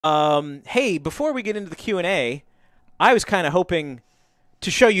Hey, before we get into the Q&A, I was kind of hoping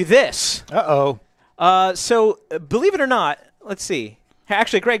to show you this. Uh-oh. So, believe it or not, let's see.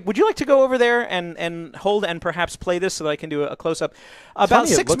 Actually, Greg, would you like to go over there and hold and perhaps play this so that I can do a close-up? About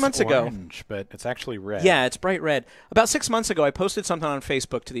 6 months ago. Orange, but it's actually red. Yeah, it's bright red. About 6 months ago, I posted something on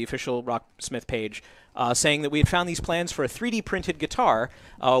Facebook to the official Rocksmith page saying that we had found these plans for a 3D-printed guitar.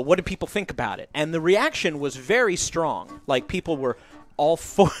 What did people think about it? And the reaction was very strong. Like, people were all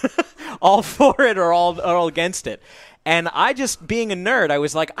for all for it or all against it. And I just, being a nerd, I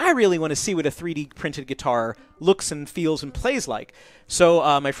was like, I really want to see what a 3D printed guitar looks and feels and plays like.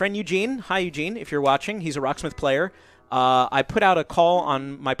 So my friend Eugene, hi Eugene, if you're watching, he's a Rocksmith player. I put out a call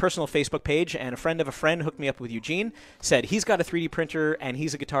on my personal Facebook page, and a friend of a friend hooked me up with Eugene, said he's got a 3D printer and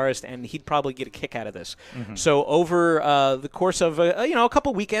he's a guitarist and he'd probably get a kick out of this. Mm-hmm. So over the course of a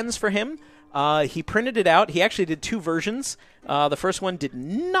couple weekends for him, he printed it out. He actually did 2 versions. The first one did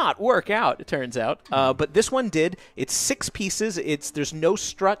not work out, it turns out. But this one did. It's 6 pieces. There's no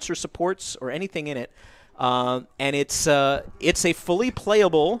struts or supports or anything in it. And it's a fully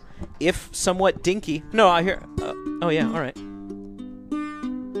playable, if somewhat dinky. No, I hear. Oh yeah, all right.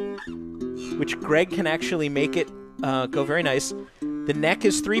 Which Greg can actually make it go very nice. The neck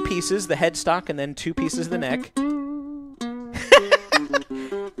is 3 pieces, the headstock, and then 2 pieces of the neck.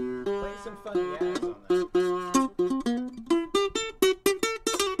 Some funny ads on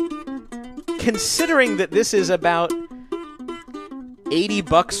that. Considering that this is about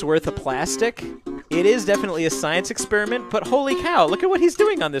 $80 worth of plastic, it is definitely a science experiment, but holy cow, look at what he's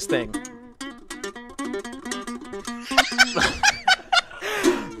doing on this thing.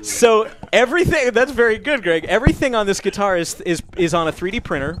 So everything, that's very good, Greg. Everything on this guitar is on a 3D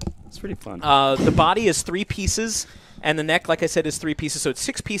printer. It's pretty fun. The body is 3 pieces. And the neck, like I said, is 3 pieces. So it's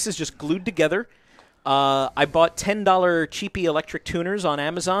 6 pieces just glued together. I bought $10 cheapy electric tuners on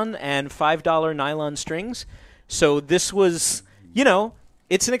Amazon and $5 nylon strings. So this was,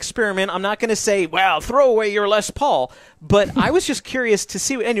 it's an experiment. I'm not going to say, well, throw away your Les Paul. But I was just curious to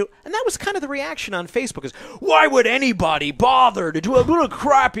see. And that was kind of the reaction on Facebook is, why would anybody bother to do a little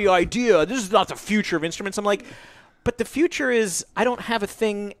crappy idea? This is not the future of instruments. I'm like, but the future is I don't have a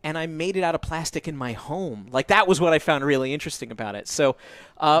thing, and I made it out of plastic in my home. Like, that was what I found really interesting about it. So,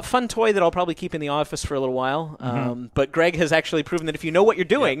 fun toy that I'll probably keep in the office for a little while. Mm-hmm. But Greg has actually proven that if you know what you're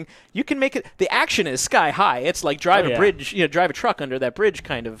doing, you can make it. The action is sky high. It's like drive a bridge, drive a truck under that bridge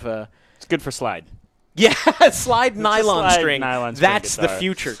kind of. It's good for slide. Yeah, slide nylon string. That's guitar. The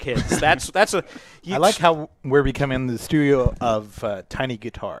future, kids. That's a. I like how we're becoming the studio of tiny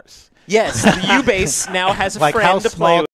guitars. Yes, the U-Bass now has a like friend how to play small with.